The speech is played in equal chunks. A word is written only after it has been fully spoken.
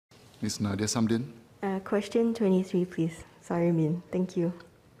Ms. Nadia Samdin. Question 23, please. Sorry, Min. Thank you.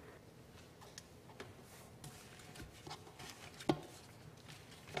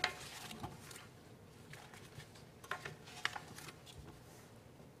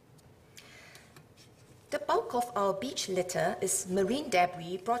 The bulk of our beach litter is marine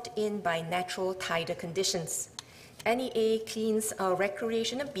debris brought in by natural tidal conditions. NEA cleans our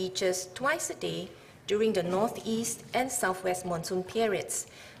recreational beaches twice a day during the northeast and southwest monsoon periods,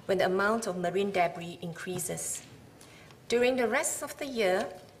 when the amount of marine debris increases. During the rest of the year,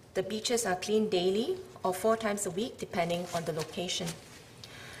 the beaches are cleaned daily or 4 times a week, depending on the location.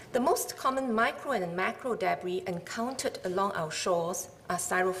 The most common micro and macro debris encountered along our shores are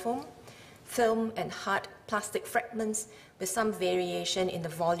styrofoam, film and hard plastic fragments, with some variation in the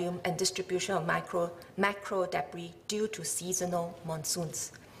volume and distribution of macro debris due to seasonal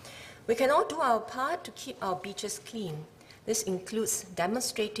monsoons. We can all do our part to keep our beaches clean. This includes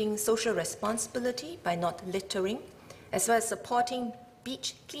demonstrating social responsibility by not littering, as well as supporting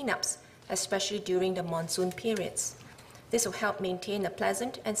beach cleanups, especially during the monsoon periods. This will help maintain a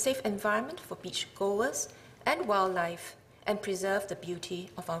pleasant and safe environment for beachgoers and wildlife, and preserve the beauty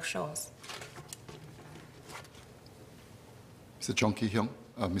of our shores. Mr. Chong Ki-hyung,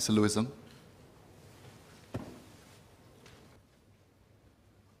 Mr. Louison.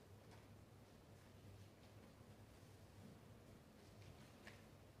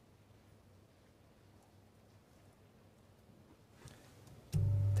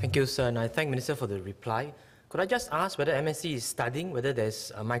 Thank you, sir, and I thank Minister for the reply. Could I just ask whether MSC is studying whether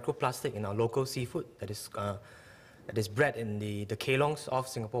there's microplastic in our local seafood that is bred in the kelongs of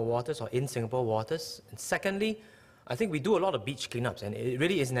Singapore waters or in Singapore waters? And secondly, I think we do a lot of beach cleanups, and it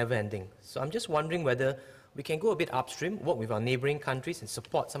really is never ending. So I'm just wondering whether we can go a bit upstream, work with our neighboring countries, and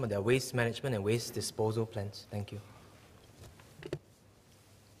support some of their waste management and waste disposal plans. Thank you.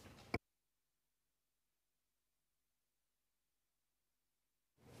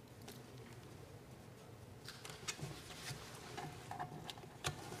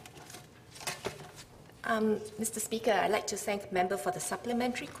 Mr. Speaker, I'd like to thank the member for the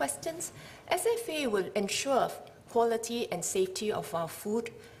supplementary questions. SFA will ensure quality and safety of our food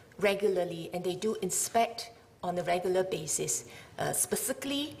regularly, and they do inspect on a regular basis.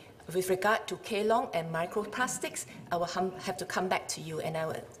 Specifically, with regard to kelong and microplastics, I will have to come back to you, and I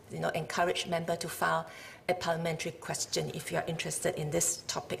will encourage member to file a parliamentary question if you are interested in this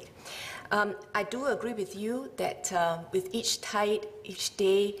topic. I do agree with you that with each tide, each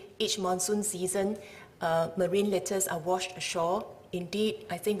day, each monsoon season, marine litters are washed ashore. Indeed,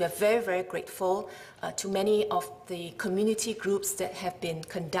 I think we're very, very grateful to many of the community groups that have been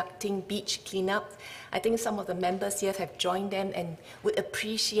conducting beach cleanup. I think some of the members here have joined them and would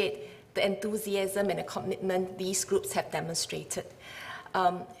appreciate the enthusiasm and the commitment these groups have demonstrated.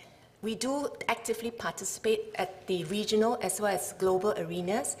 We do actively participate at the regional as well as global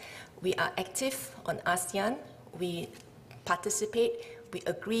arenas. We are active on ASEAN. We participate. We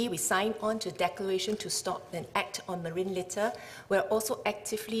agree, we sign on to a declaration to stop and act on marine litter. We're also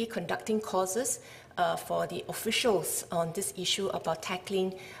actively conducting courses for the officials on this issue about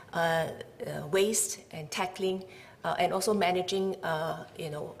tackling waste and tackling and also managing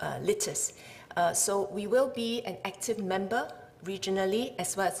litters. So we will be an active member regionally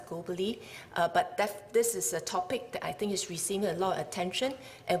as well as globally, but this is a topic that I think is receiving a lot of attention,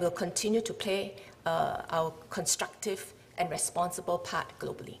 and will continue to play our constructive and responsible part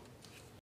globally.